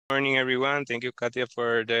morning, everyone. Thank you, Katia,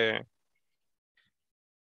 for the...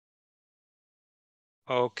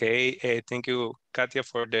 Okay, thank you, Katia,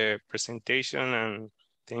 for the presentation, and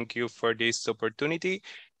thank you for this opportunity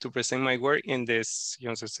to present my work in this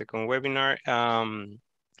second webinar.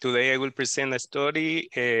 Today I will present a study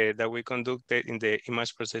that we conducted in the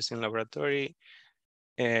image processing laboratory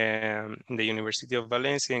in the University of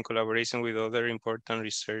Valencia in collaboration with other important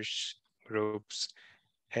research groups.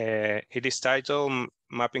 It is titled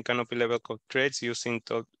Mapping Canopy Level Code Threads Using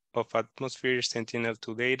Top of Atmosphere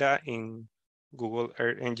Sentinel-2 Data in Google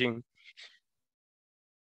Earth Engine.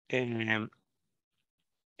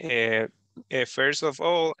 First of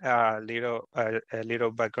all, a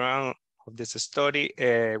little background of this study.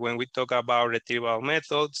 When we talk about retrieval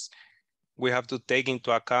methods, we have to take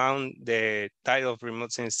into account the type of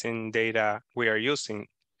remote sensing data we are using.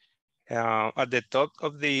 At the top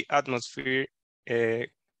of the atmosphere,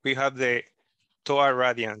 we have the TOA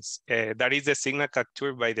radiance. That is the signal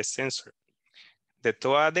captured by the sensor. The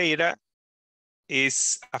TOA data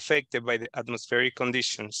is affected by the atmospheric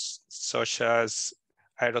conditions, such as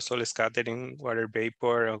aerosol scattering, water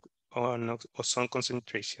vapor, or ozone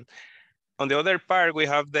concentration. On the other part, we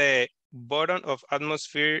have the bottom of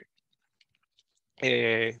atmosphere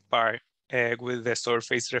part with the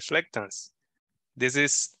surface reflectance. This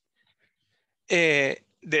is the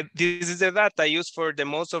data used for the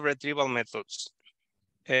most of retrieval methods,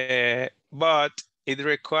 but it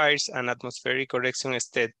requires an atmospheric correction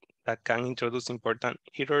step that can introduce important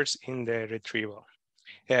errors in the retrieval.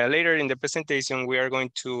 Later in the presentation, we are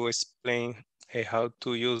going to explain how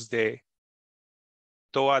to use the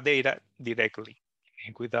TOA data directly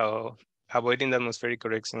without avoiding the atmospheric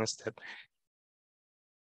correction step.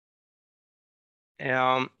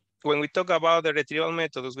 When we talk about the retrieval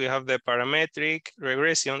methods, we have the parametric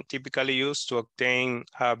regression typically used to obtain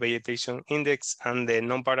a vegetation index, and the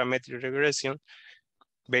non-parametric regression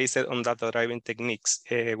based on data-driven techniques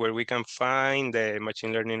where we can find the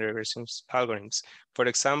machine learning regressions algorithms. For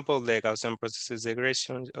example, the Gaussian process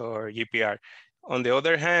regression or GPR. On the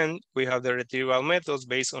other hand, we have the retrieval methods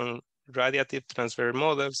based on radiative transfer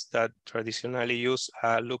models that traditionally use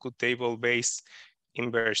a lookup table-based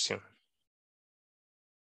inversion.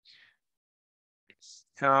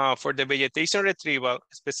 For the vegetation retrieval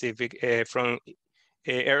specific from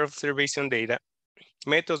air observation data,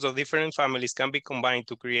 methods of different families can be combined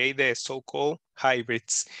to create the so-called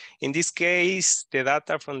hybrids. In this case, the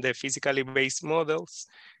data from the physically based models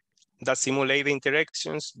that simulate the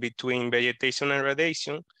interactions between vegetation and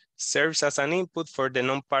radiation serves as an input for the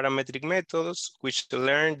non-parametric methods, which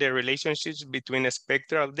learn the relationships between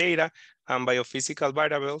spectral data and biophysical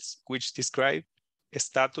variables, which describe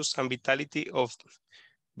status and vitality of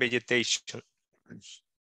vegetation.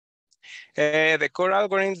 The core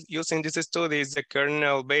algorithm used in this study is the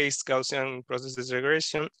kernel-based Gaussian process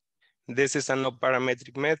regression. This is a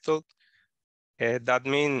non-parametric method. That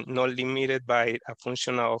means not limited by a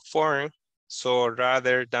functional form. So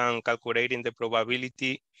rather than calculating the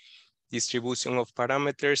probability distribution of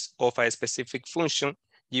parameters of a specific function,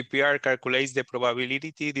 GPR calculates the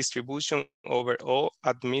probability distribution over all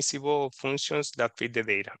admissible functions that fit the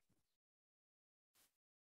data.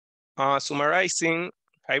 Summarizing,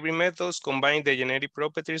 hybrid methods combine the genetic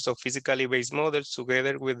properties of physically based models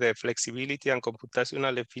together with the flexibility and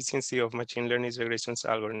computational efficiency of machine learning regression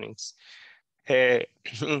algorithms.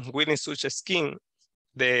 Within such a scheme,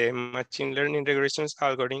 the machine learning regression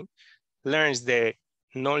algorithm learns the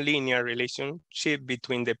nonlinear relationship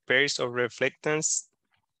between the pairs of reflectance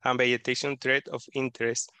and vegetation thread of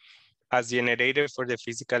interest as generated for the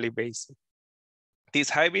physically based. This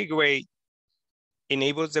hybrid way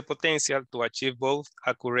enables the potential to achieve both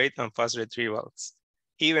accurate and fast retrievals,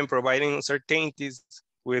 even providing uncertainties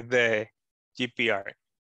with the GPR.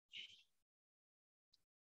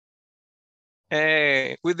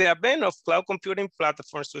 With the advent of cloud computing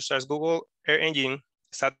platforms such as Google Earth Engine,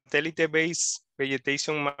 satellite-based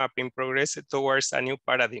vegetation mapping progressed towards a new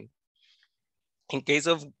paradigm. In case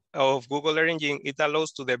of Google Earth Engine, it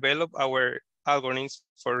allows to develop our algorithms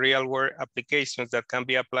for real-world applications that can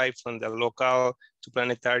be applied from the local to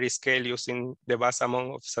planetary scale using the vast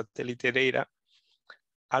amount of satellite data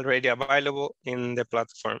already available in the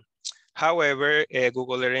platform. However,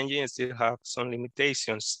 Google Earth Engine still have some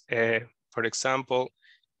limitations. For example,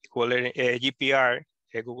 GPR,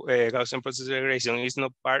 Gaussian process regression, is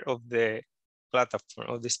not part of the platform,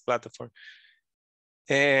 of this platform.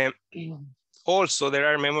 Also, there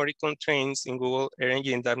are memory constraints in Google Earth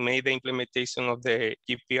Engine that made the implementation of the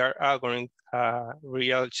GPR algorithm a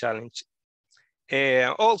real challenge.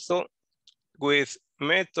 Also, with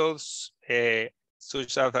methods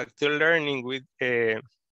such as active learning with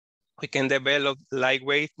We can develop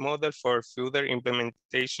lightweight model for further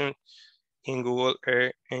implementation in Google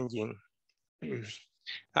Earth Engine.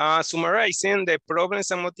 Summarizing the problems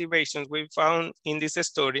and motivations we found in this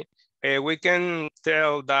study, we can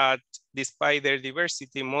tell that despite their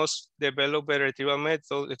diversity, most developed retrieval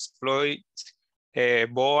methods exploit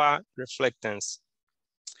BOA reflectance.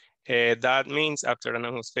 That means after an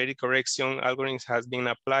atmospheric correction, algorithm has been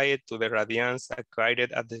applied to the radiance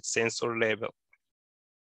acquired at the sensor level.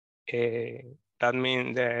 That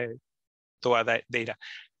means the data.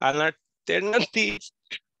 An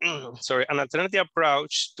alternative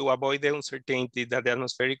approach to avoid the uncertainty that the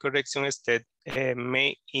atmospheric correction state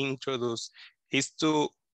may introduce is to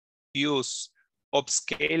use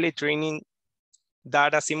upscaled training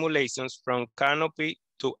data simulations from canopy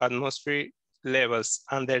to atmosphere levels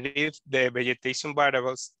and derive the vegetation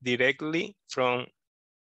variables directly from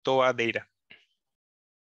TOA data.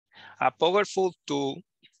 A powerful tool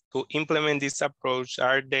to implement this approach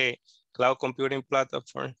are the cloud computing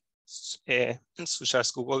platforms such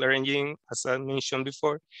as Google Earth Engine, as I mentioned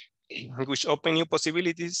before, which open new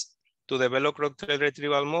possibilities to develop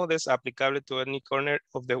retrieval models applicable to any corner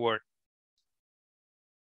of the world.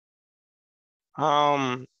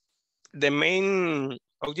 The main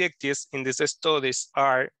objectives in these studies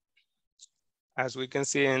are, as we can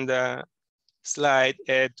see in the slide,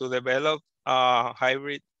 to develop a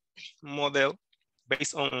hybrid model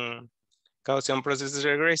based on Gaussian process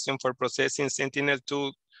regression for processing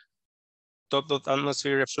SENTINEL-2 top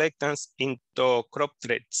atmosphere reflectance into crop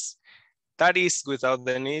threads. That is without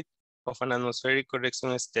the need of an atmospheric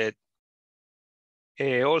correction state.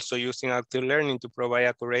 Also using active learning to provide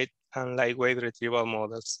accurate and lightweight retrieval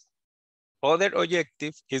models. Other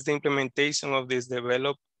objective is the implementation of these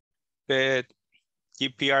developed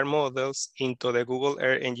GPR models into the Google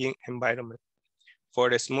Earth Engine environment for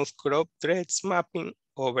a smooth crop threads mapping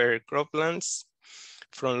over croplands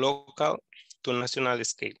from local to national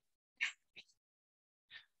scale.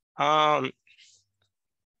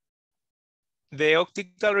 The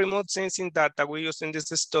optical remote sensing data we use in this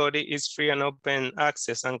study is free and open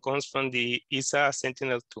access and comes from the ESA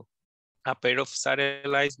Sentinel-2, a pair of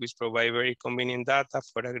satellites which provide very convenient data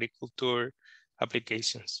for agriculture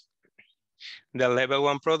applications. The level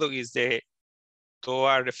 1 product is the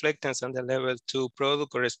TOA reflectance, and the level 2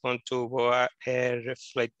 product corresponds to BOA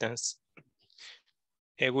reflectance.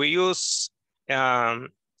 We use, in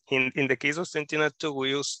the case of Sentinel-2, we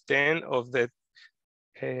use 10 of the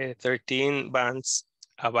 13 bands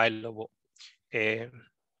available. We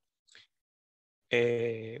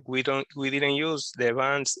didn't use the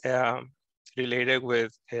bands related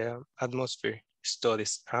with atmosphere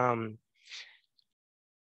studies.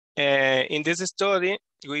 In this study,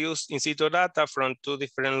 we use in situ data from 2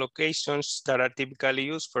 different locations that are typically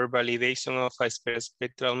used for validation of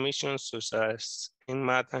spectral missions, such as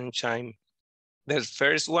INMAT and CHIME. The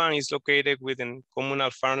first one is located within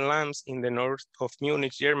communal farmlands in the north of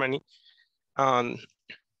Munich, Germany. The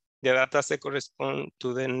data set corresponds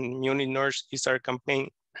to the Munich North-Isar campaign.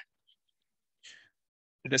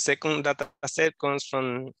 The second data set comes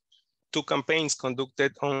from 2 campaigns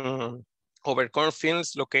conducted on over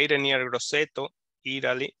cornfields located near Grosseto,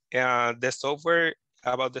 Italy. The software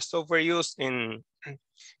used in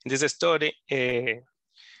this study,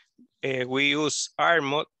 we use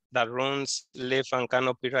RMOD that runs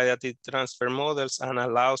leaf-canopy radiative transfer models and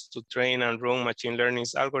allows to train and run machine learning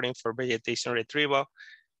algorithms for vegetation retrieval.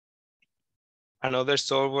 Another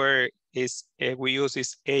software we use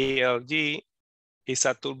is ALG. It's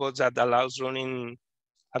a toolbox that allows running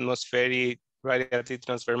atmospheric radiative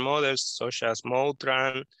transfer models such as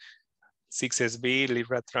MOTRAN, 6SB,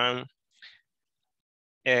 LibRatran.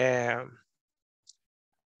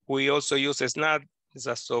 We also use SNAP. It's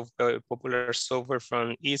a popular software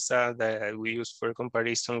from ESA that we use for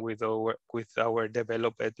comparison with our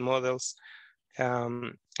developed models.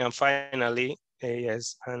 And finally,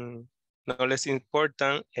 yes, and no less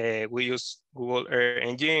important, we use Google Earth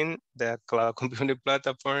Engine, the cloud computing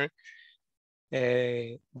platform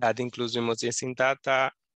that includes remote sensing data,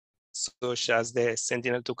 such as the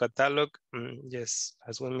Sentinel-2 catalog. Yes,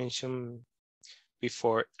 as we mentioned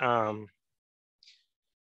before.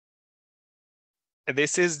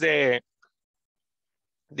 This is the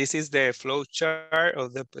flow chart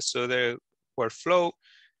of the workflow.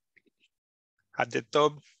 At the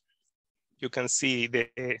top, you can see the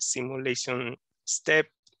simulation step,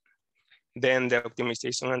 then the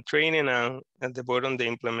optimization and training, and at the bottom, the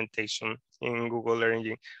implementation in Google Earth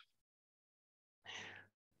Engine.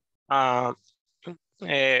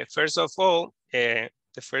 First of all, the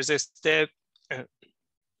first step,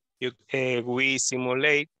 we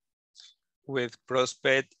simulate with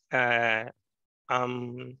prospect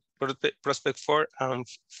prospect 4 and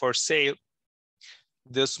for sale,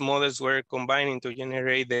 those models were combining to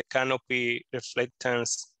generate the canopy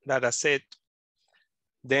reflectance dataset.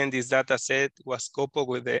 Then this dataset was coupled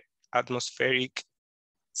with the atmospheric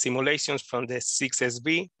simulations from the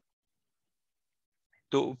 6SB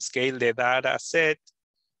to upscale the dataset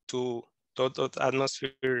to total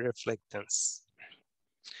atmosphere reflectance.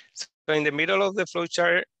 So in the middle of the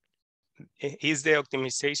flowchart is the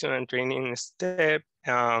optimization and training step.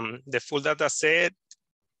 The full data set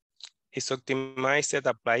is optimized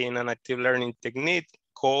applying an active learning technique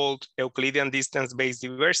called Euclidean distance-based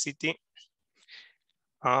diversity.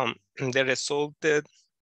 The resulted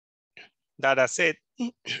data set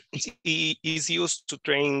is used to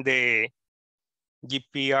train the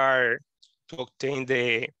GPR to obtain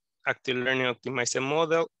the active learning optimized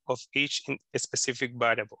model of each specific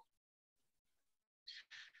variable.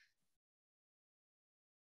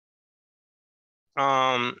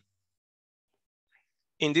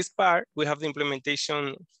 In this part, we have the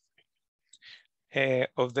implementation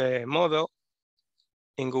of the model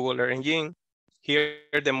in Google Earth Engine. Here,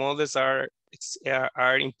 the models are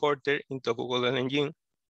imported into Google Earth Engine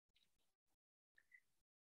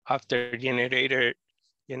after generated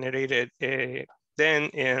then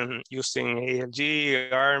using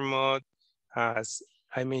ALG, RMOD, as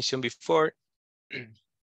I mentioned before.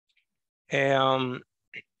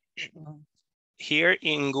 Here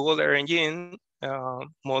in Google Earth Engine,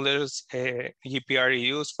 models GPR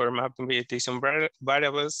used for mapping vegetation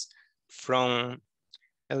variables from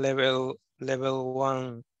level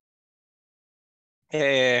 1.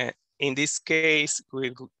 In this case,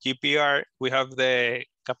 with GPR, we have the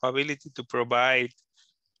capability to provide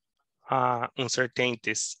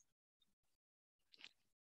uncertainties.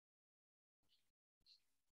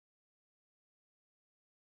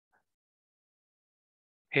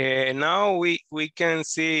 Now we can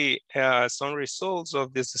see some results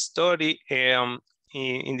of this study.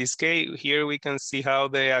 In this case, here we can see how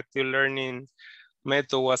the active learning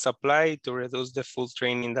method was applied to reduce the full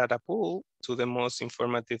training data pool to the most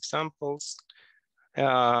informative samples.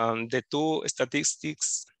 The two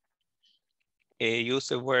statistics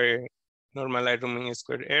used were normalized mean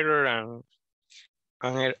squared error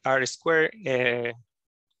and R squared.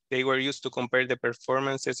 They were used to compare the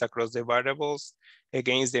performances across the variables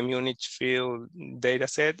against the Munich field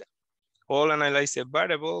dataset. All analyzed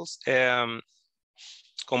variables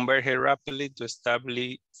converge rapidly to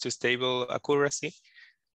stable accuracy.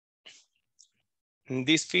 And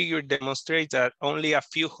this figure demonstrates that only a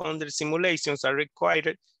few hundred simulations are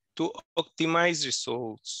required to optimize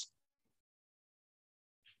results.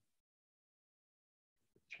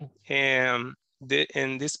 In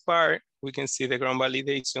this part, we can see the ground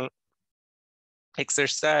validation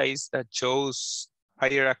exercise that shows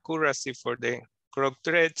higher accuracy for the crop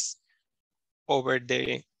threads over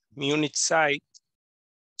the Munich site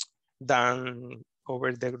than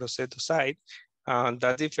over the Grosseto site.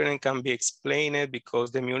 That difference can be explained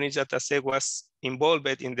because the Munich dataset was involved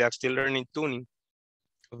in the active learning tuning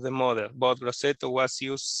of the model, but Grosseto was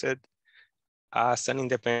used as an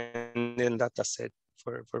independent dataset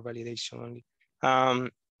for validation only.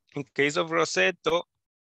 In case of Grosseto,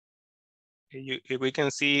 we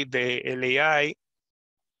can see the LAI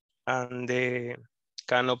and the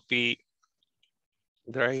canopy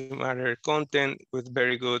dry matter content with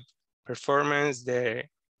very good performance, the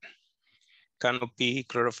canopy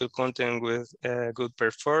chlorophyll content with good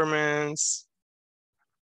performance,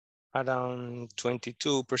 around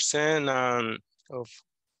 22% of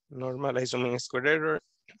normalized mean squared error.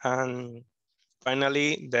 And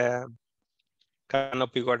finally, the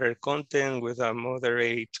canopy water content with a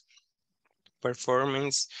moderate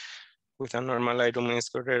performance with a normalized mean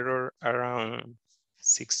squared error around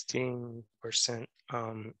 16%.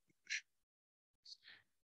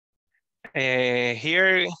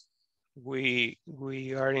 Here we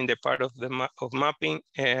are in the part of the mapping.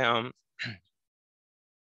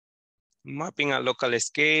 Mapping at local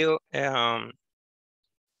scale.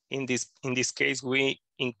 In this case, we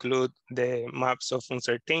include the maps of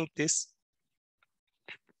uncertainties.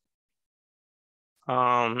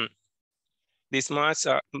 These maps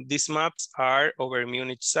are over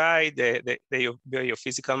Munich site, the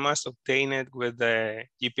biophysical maps obtained with the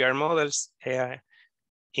GPR models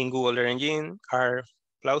in Google Earth Engine are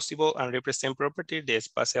plausible and represent property the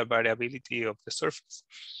spatial variability of the surface.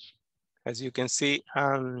 As you can see,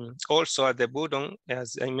 also at the bottom,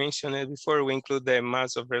 as I mentioned before, we include the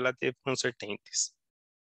mass of relative uncertainties.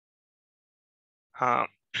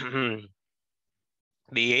 The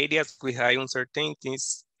areas with high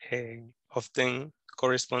uncertainties often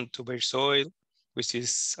correspond to bare soil which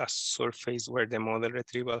is a surface where the model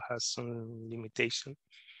retrieval has some limitation.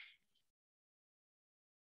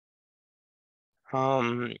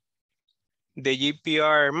 The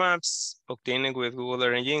GPR maps obtained with Google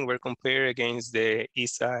Earth Engine were compared against the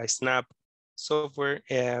ESA Snap software.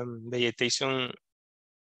 Vegetation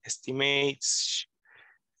estimates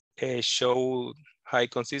show high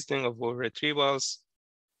consistency of both retrievals.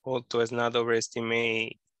 Also, does not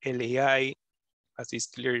overestimate LAI, as is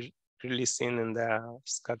clearly seen in the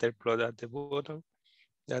scatter plot at the bottom.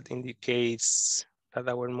 That indicates that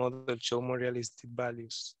our model show more realistic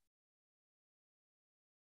values.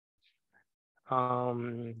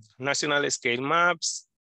 National scale maps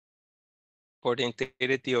for the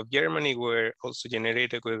entirety of Germany were also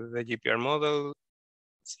generated with the GPR model.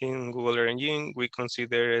 In Google Earth Engine, we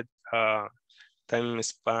considered time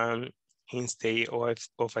span instead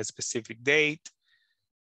of a specific date.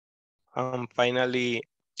 Finally,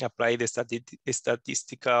 apply the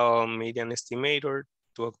statistical median estimator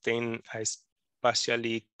to obtain a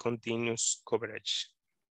spatially continuous coverage.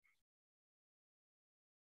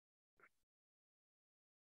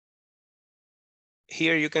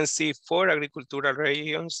 Here you can see 4 agricultural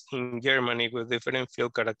regions in Germany with different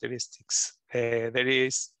field characteristics. There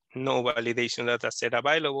is no validation data set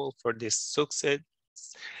available for this success.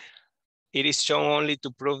 It is shown only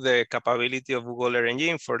to prove the capability of Google Earth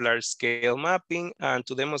Engine for large-scale mapping and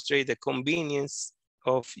to demonstrate the convenience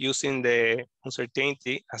of using the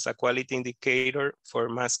uncertainty as a quality indicator for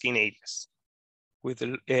masking areas with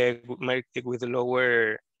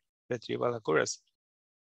lower retrieval accuracy.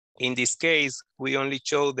 In this case, we only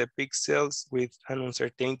show the pixels with an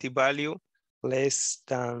uncertainty value less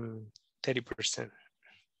than 30%.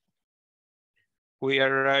 We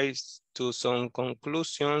arrived to some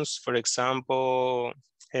conclusions. For example,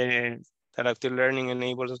 that active learning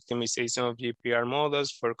enables optimization of GPR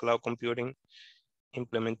models for cloud computing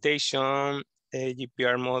implementation.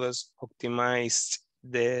 GPR models optimized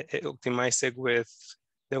with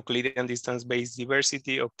the Euclidean distance-based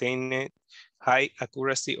diversity, obtained high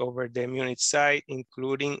accuracy over the unit side,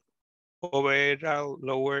 including overall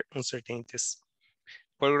lower uncertainties.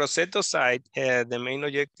 For Grosseto side, the main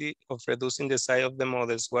objective of reducing the size of the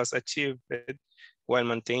models was achieved while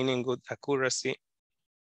maintaining good accuracy.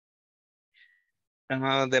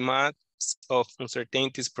 The maps of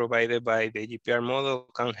uncertainties provided by the GPR model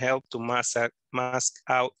can help to mask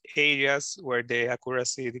out areas where the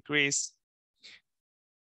accuracy decreased.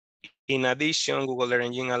 In addition, Google Earth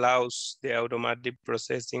Engine allows the automatic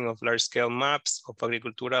processing of large-scale maps of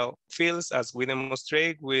agricultural fields, as we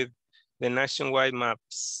demonstrate with the nationwide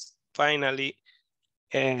maps. Finally,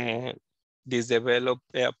 this developed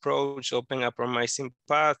approach opened a promising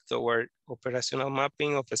path toward operational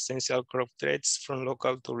mapping of essential crop traits from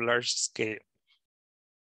local to large scale.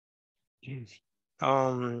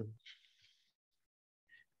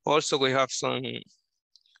 Also, we have some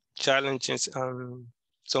challenges and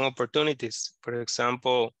some opportunities. For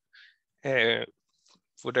example,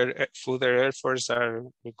 further efforts are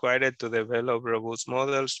required to develop robust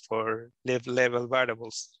models for level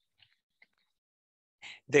variables.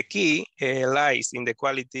 The key lies in the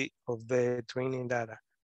quality of the training data.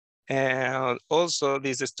 Also,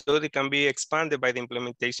 this study can be expanded by the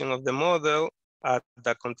implementation of the model at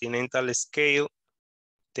the continental scale,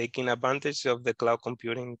 taking advantage of the cloud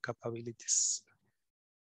computing capabilities.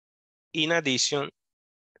 In addition,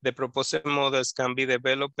 the proposed models can be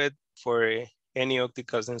developed for any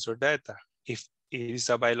optical sensor data if it is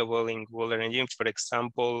available in Google Earth Engine, for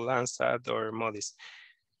example, Landsat or MODIS.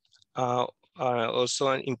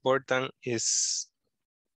 Also important is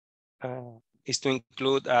to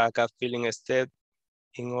include a gap filling step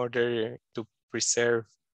in order to preserve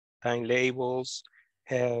time labels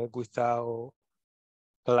without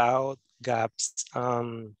cloud gaps.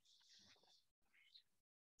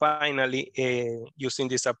 Finally, using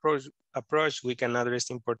this approach, we can address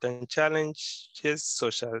important challenges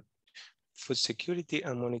such as food security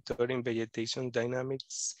and monitoring vegetation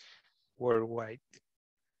dynamics worldwide.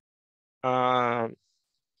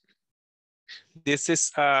 This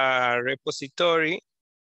is a repository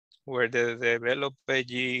where the developed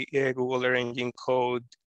Google Earth Engine code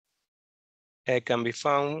can be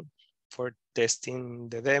found for testing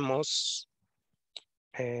the demos.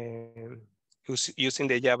 Using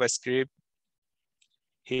the JavaScript,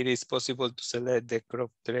 it is possible to select the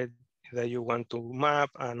crop trait that you want to map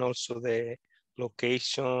and also the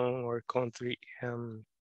location or country.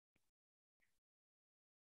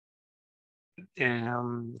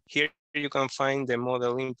 Here you can find the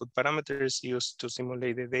model input parameters used to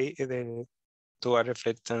simulate the data to a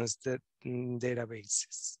reflectance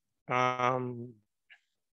databases.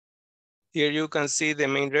 Here you can see the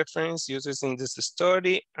main reference used in this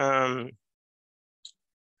study. I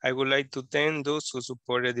would like to thank those who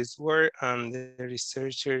supported this work and the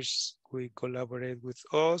researchers who collaborate with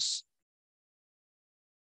us,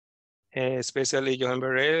 especially Johan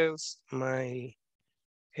Barrels, my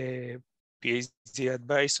PhD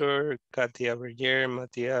advisor, Katia Berger,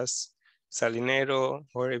 Matias Salinero,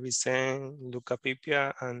 Jorge Vicen, Luca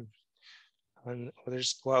Pipia, and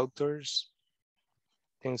others co-authors.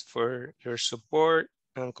 Thanks for your support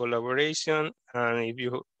and collaboration. And if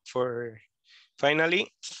you, finally,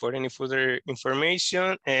 for any further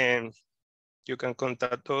information, you can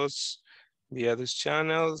contact us via those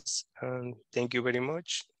channels. And thank you very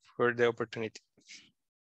much for the opportunity.